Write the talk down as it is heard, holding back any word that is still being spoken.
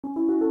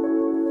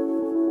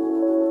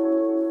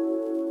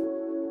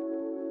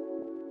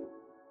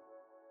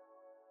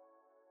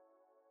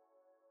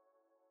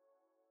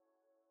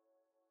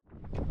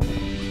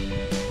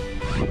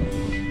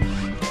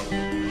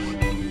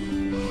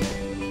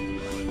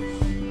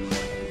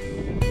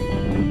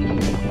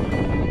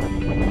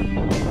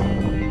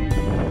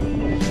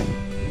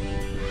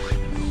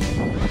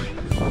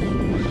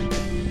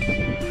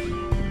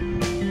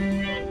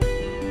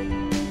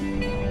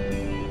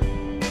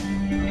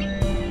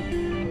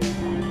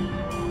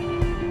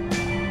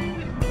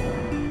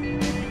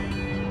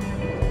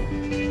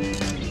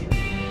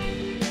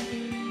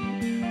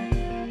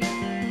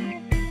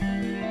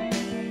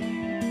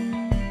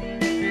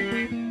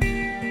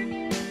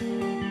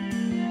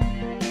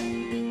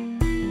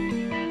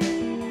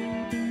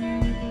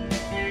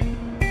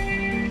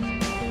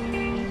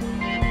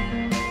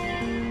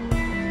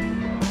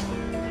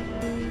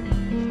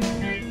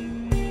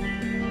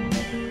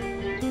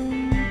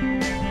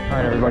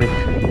right, everybody,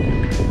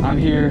 I'm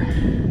here,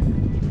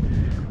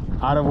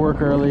 out of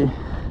work early,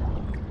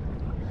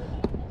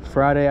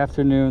 Friday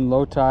afternoon,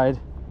 low tide.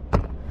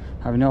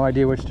 I have no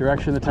idea which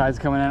direction the tide's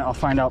coming in. I'll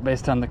find out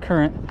based on the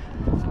current.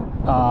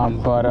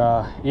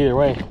 Either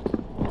way,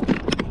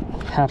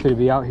 happy to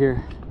be out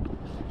here.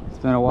 It's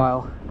been a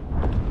while,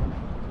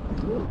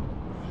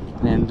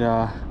 and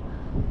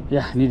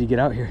yeah, I need to get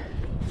out here.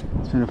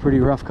 It's been a pretty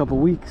rough couple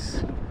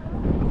weeks,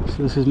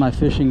 so this is my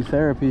fishing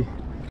therapy.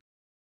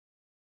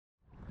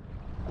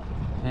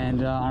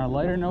 And on a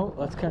lighter note,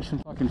 let's catch some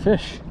fucking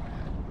fish.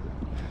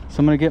 So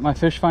I'm gonna get my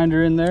fish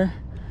finder in there,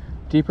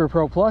 Deeper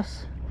Pro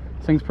Plus.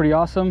 Thing's pretty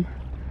awesome.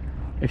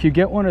 If you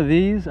get one of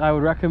these, I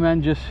would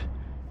recommend just,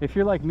 if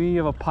you're like me, you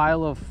have a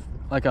pile of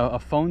like a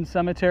phone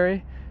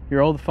cemetery,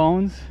 your old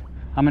phones.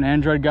 I'm an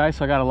Android guy,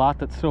 so I got a lot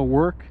that still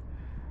work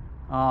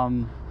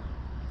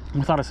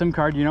without a SIM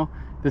card, you know.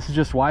 This is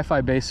just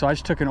Wi-Fi based, so I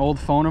just took an old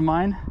phone of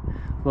mine,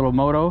 little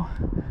Moto,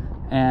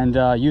 and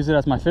use it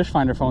as my fish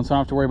finder phone, so I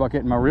don't have to worry about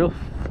getting my real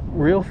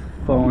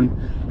phone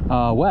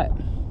wet.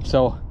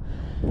 So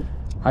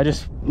I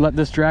just let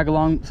this drag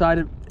alongside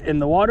it in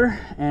the water,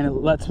 and it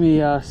lets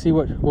me see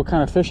what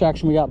kind of fish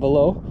action we got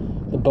below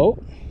the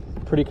boat.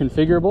 Pretty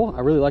configurable.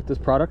 I really like this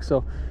product.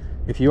 So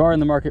if you are in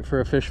the market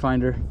for a fish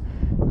finder,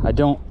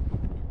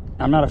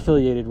 I'm not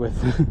affiliated with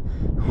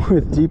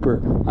with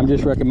Deeper. I'm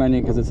just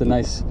recommending because it's a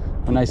nice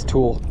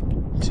tool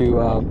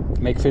to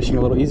make fishing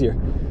a little easier.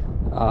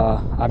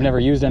 I've never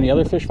used any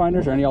other fish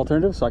finders or any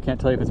alternatives, so I can't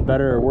tell you if it's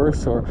better or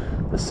worse or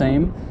the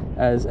same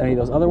as any of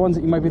those other ones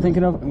that you might be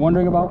thinking of and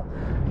wondering about.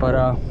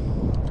 But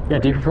yeah,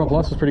 Deeper Pro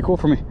Plus was pretty cool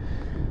for me.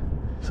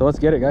 So let's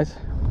get it, guys.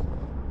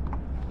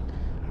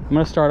 I'm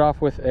gonna start off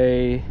with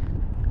a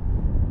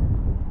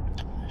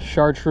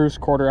chartreuse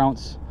 1/4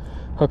 ounce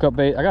hookup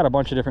bait. I got a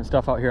bunch of different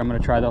stuff out here I'm gonna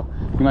try though.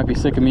 You might be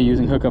sick of me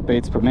using hookup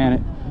baits, but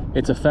man,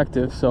 it's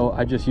effective, so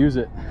I just use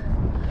it.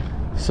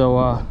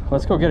 So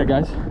let's go get it,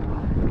 guys.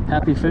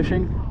 Happy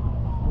fishing.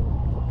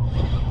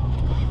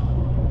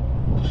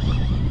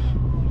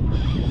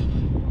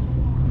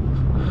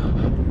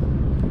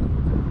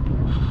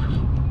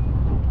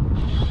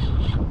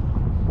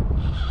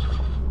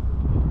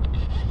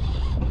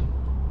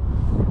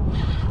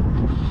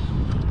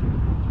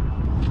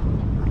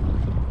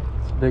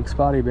 It's a big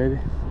spotty, baby.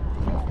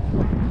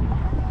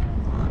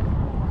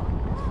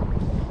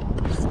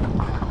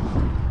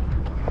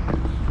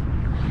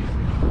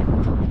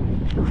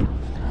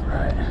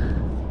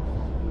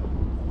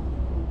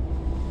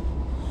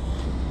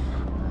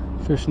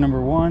 Fish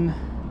number one.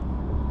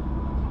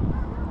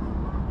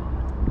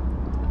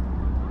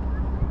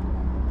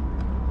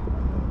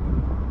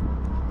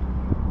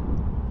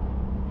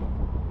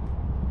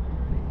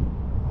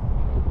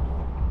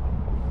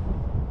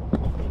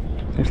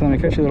 Thanks for letting me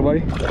catch you, little buddy.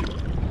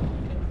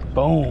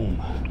 Boom.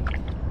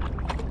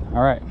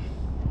 All right.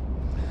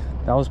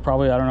 That was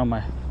probably, I don't know,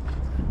 my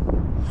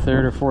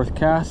 3rd or 4th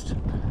cast.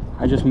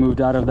 I just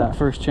moved out of that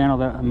first channel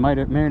that I may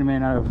or may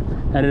not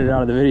have edited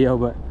out of the video,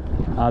 but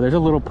there's a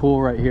little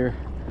pool right here.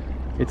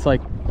 It's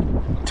like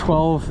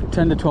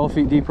 10 to 12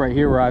 feet deep right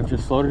here where I've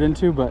just floated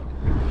into, but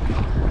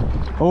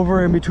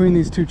over in between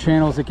these two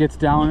channels it gets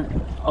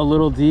down a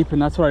little deep,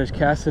 and that's what I just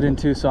cast it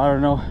into. So I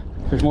don't know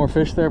if there's more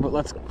fish there, but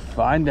let's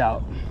find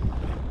out.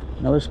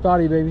 Another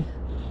spotty, baby.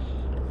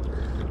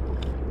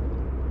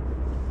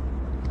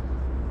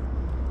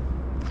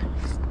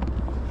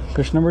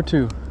 Fish number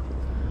 2.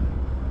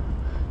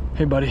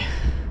 Hey buddy,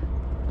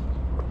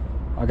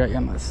 I got you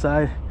on the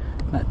side,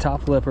 that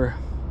top lipper.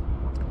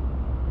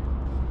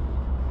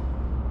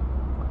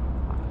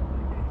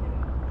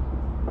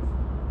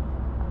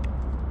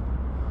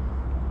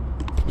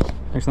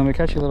 Thanks, let me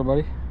catch you, little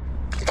buddy.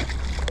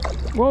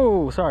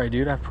 Whoa, sorry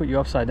dude, I put you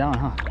upside down,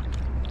 huh?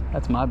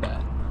 That's my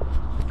bad.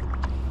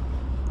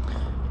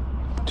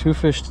 Two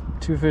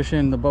fish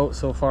in the boat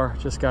so far,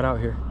 just got out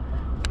here.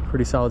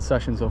 Pretty solid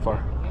session so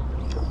far.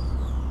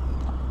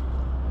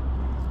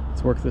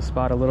 Let's work this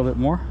spot a little bit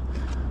more.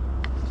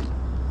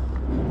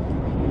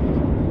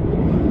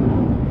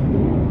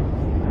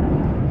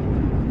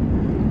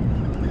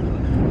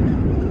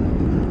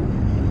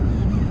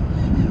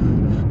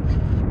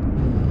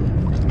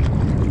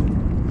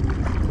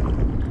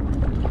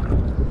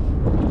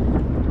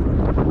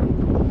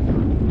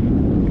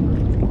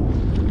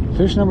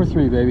 Fish number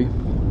 3, baby.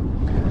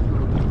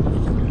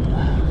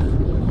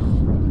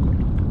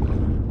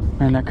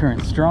 Man, that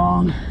current's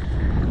strong.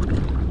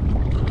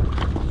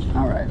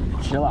 All right,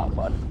 chill out,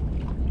 bud.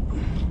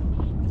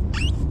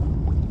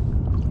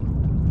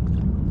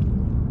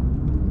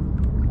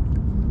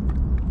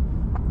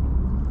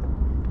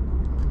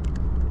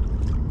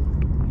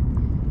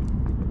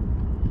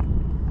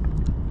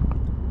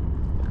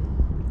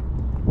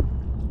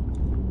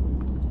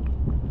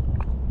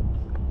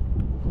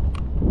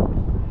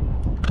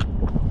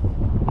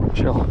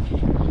 Chill.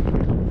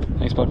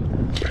 Thanks, bud.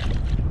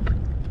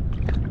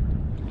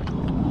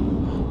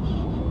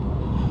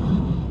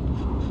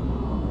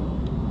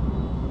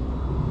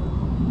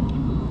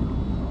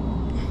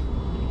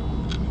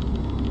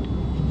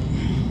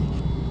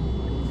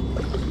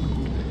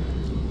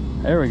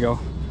 we go.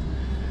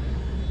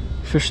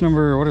 Fish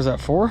number, what is that,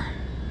 4?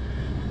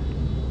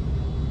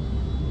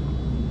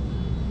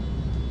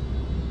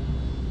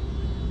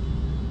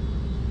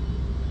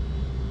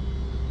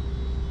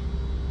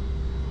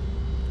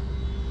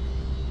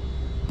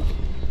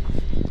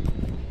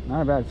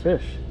 Not a bad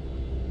fish.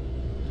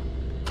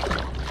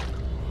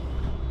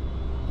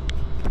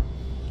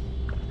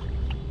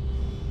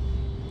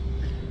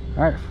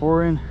 All right,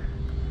 4 in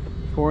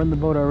the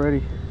boat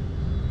already.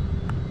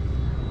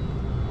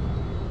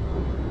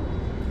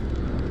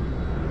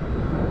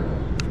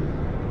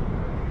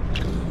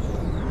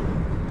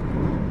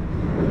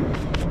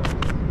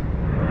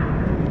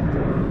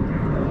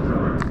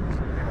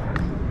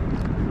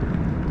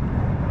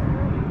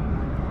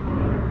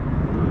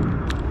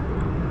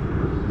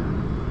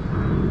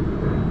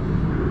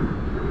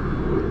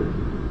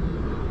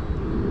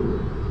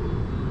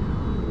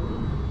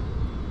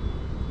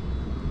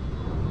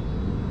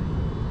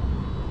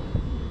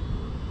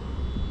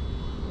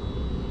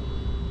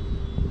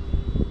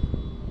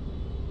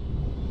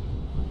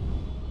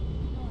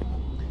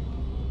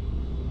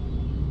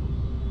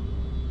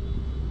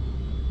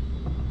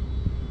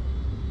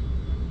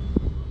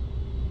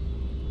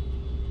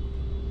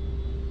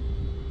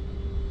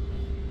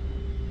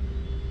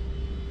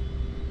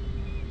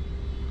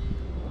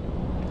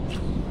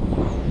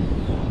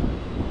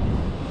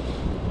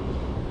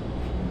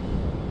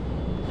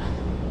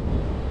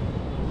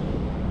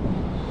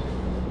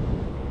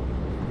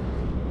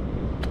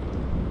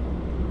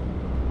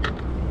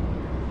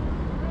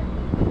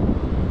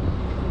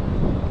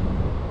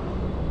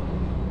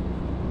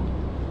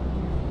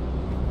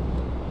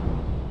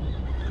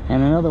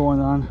 And another one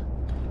on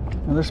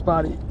another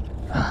spotty.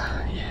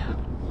 Yeah.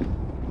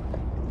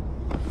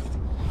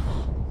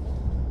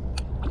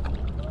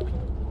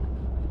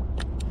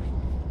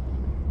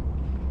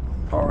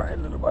 All right,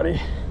 little buddy.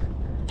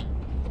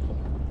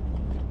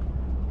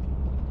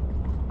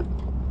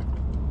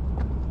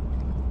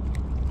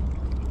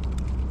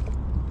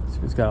 This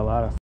dude's got a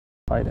lot of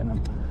fight in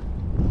him.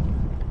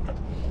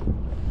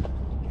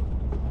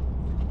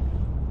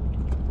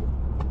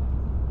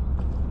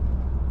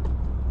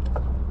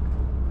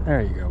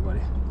 There you go, buddy.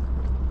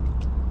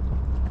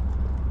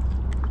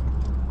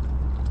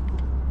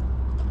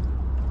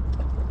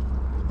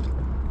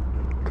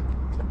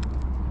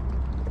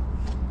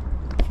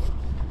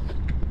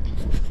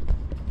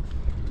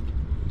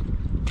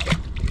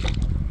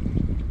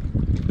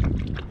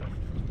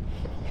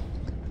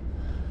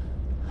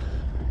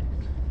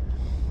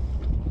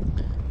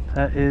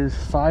 That is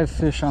 5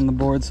 fish on the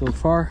board so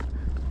far.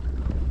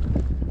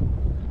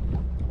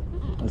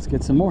 Let's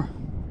get some more.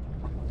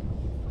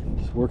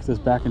 Just work this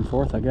back and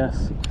forth, I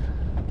guess.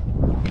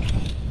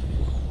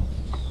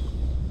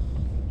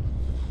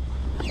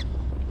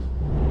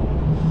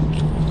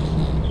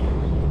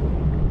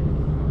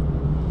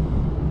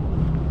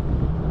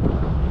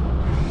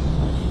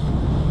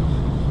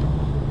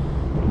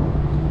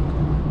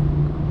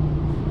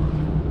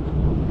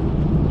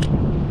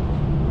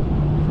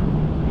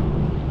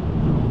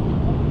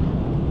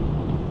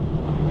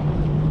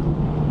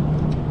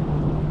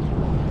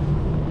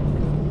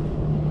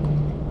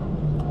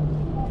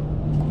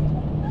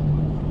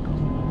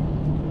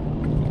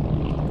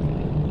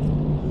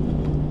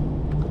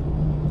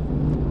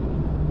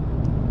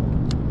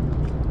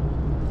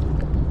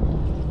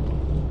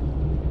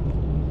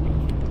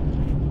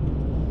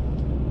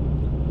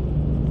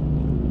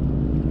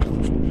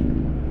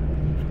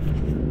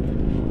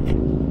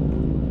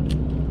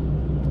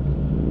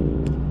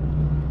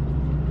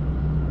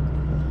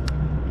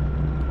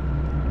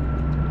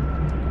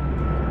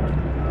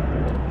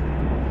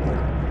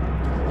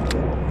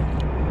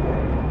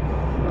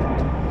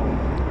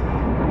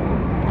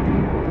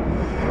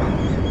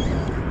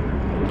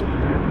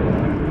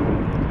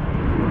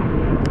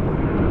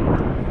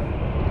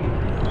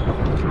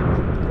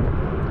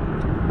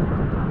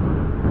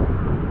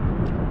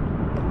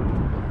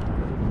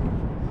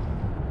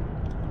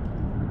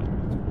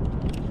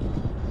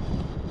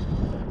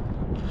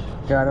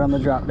 Got it on the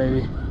drop,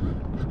 baby.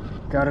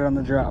 Got it on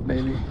the drop,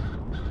 baby.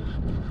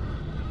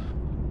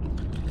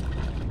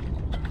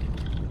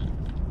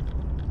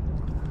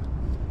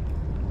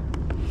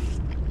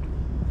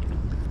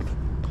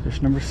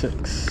 Fish number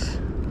 6.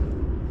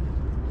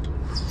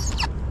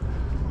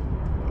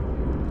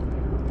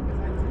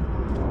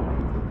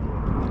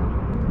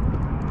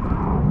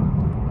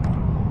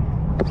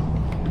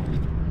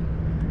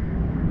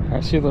 I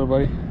see you, little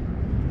buddy.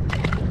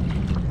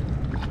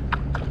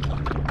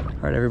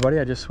 All right, everybody,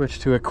 I just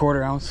switched to a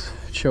 1/4 ounce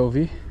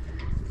Chovy.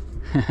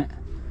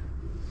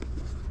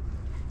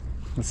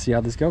 Let's see how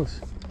this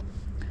goes.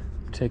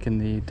 I'm taking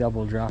the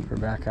double dropper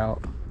back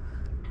out.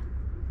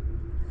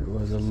 It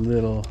was a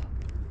little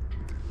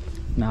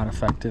not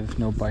effective,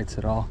 no bites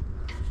at all.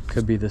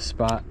 Could be the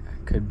spot,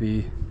 could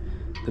be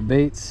the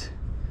baits,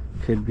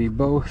 could be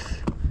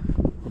both.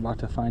 We're about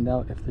to find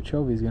out if the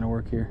Chovy is gonna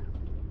work here.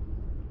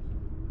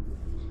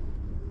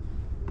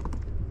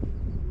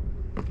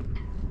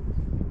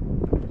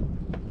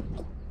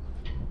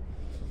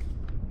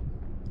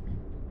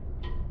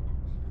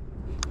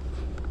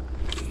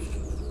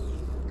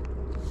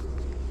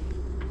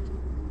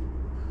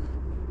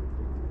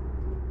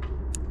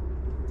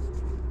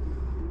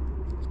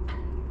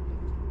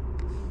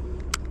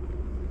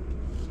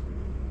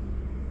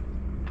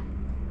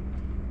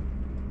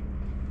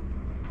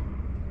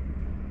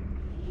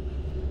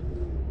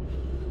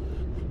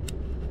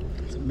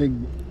 big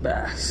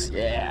bass.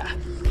 Yeah.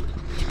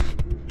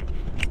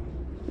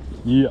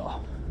 Yeah.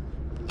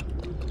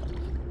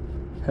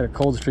 Had a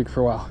cold streak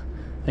for a while.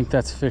 I think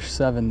that's fish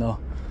 7 though.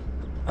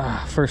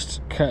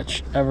 First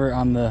catch ever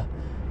on the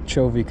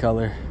Chovy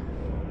color.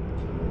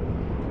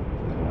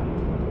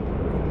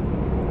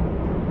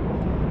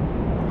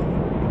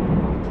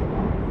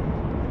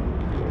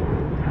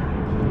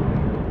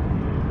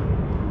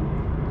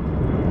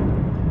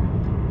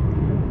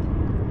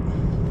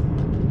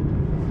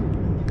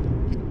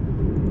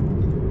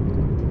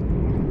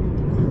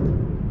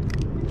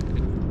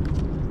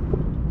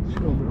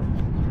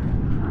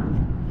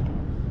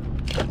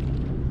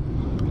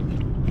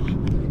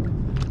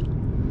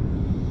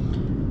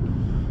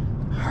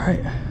 All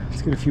right,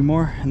 let's get a few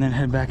more and then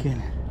head back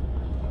in.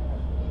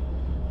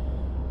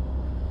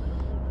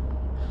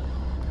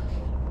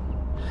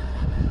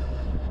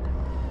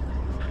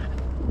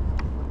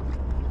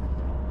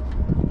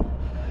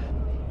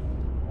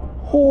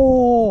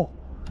 Oh,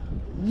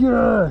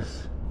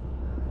 yes,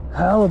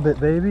 halibut,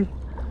 baby.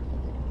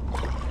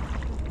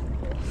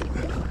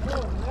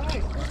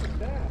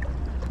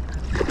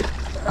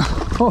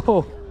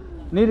 Oh,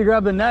 need to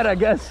grab the net, I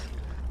guess.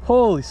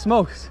 Holy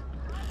smokes.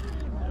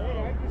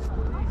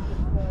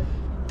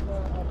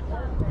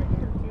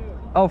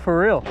 Oh, for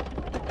real?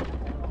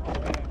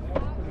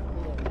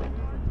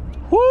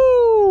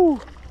 Woo!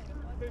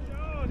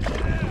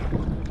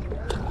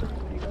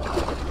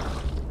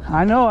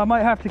 I know, I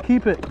might have to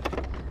keep it.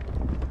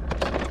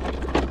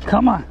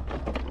 Come on.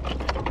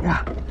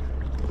 Yeah.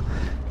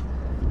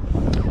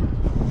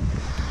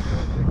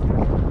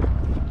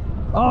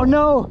 Oh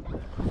no!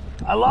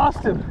 I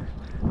lost him.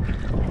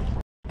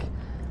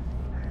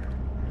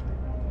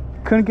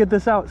 Couldn't get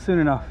this out soon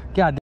enough.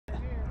 God damn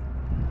it.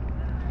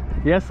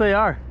 Yes, they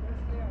are.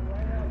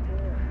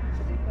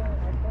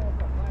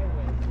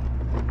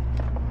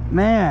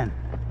 Man,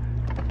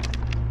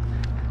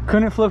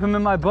 couldn't flip him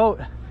in my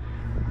boat.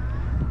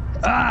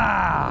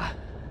 Ah!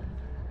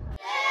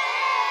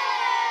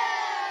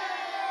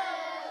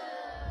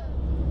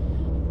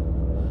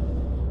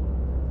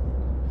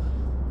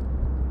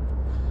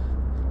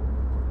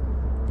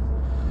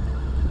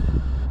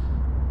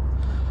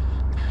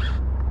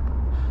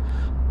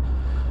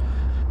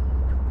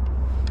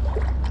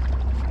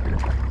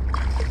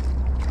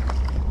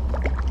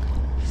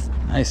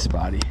 Nice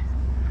spotty.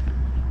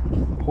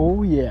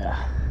 Oh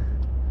yeah,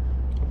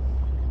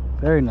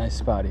 very nice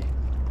spotty.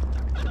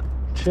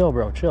 Chill,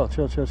 bro, chill.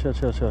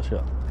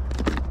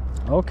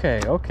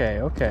 Okay.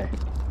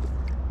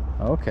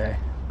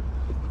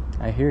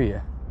 I hear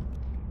you.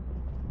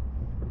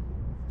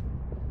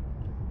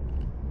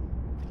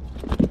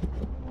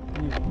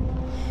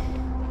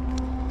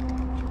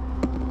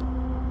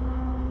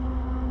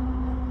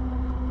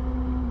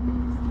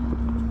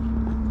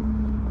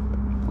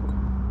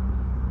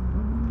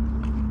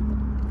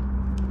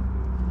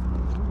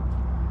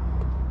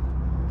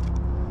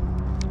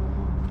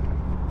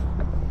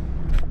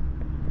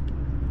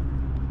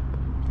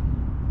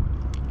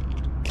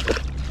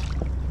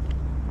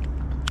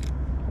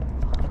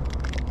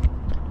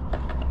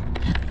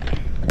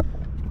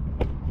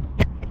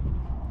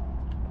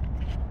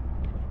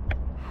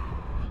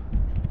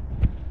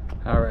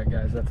 Alright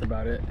guys, that's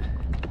about it.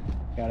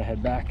 Gotta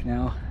head back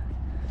now.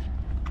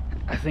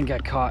 I think I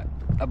caught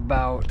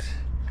about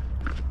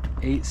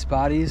 8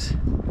 spotties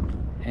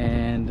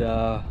and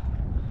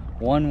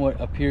one what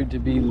appeared to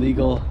be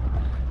legal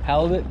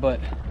halibut, but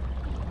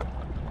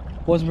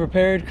wasn't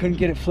prepared, couldn't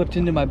get it flipped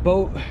into my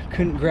boat,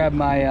 couldn't grab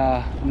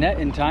my net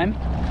in time,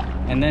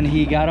 and then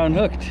he got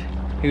unhooked.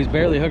 He was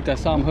barely hooked. I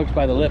saw him hooked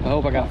by the lip. I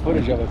hope I got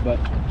footage of it, but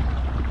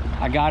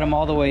I got him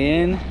all the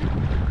way in,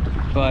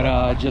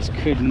 but just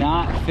could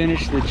not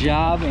finish the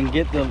job and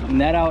get the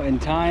net out in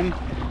time.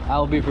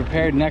 I'll be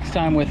prepared next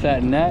time with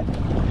that net.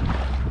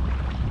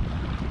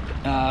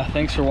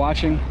 Thanks for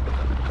watching.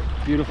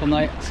 Beautiful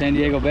night, San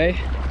Diego Bay.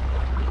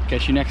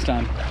 Catch you next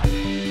time.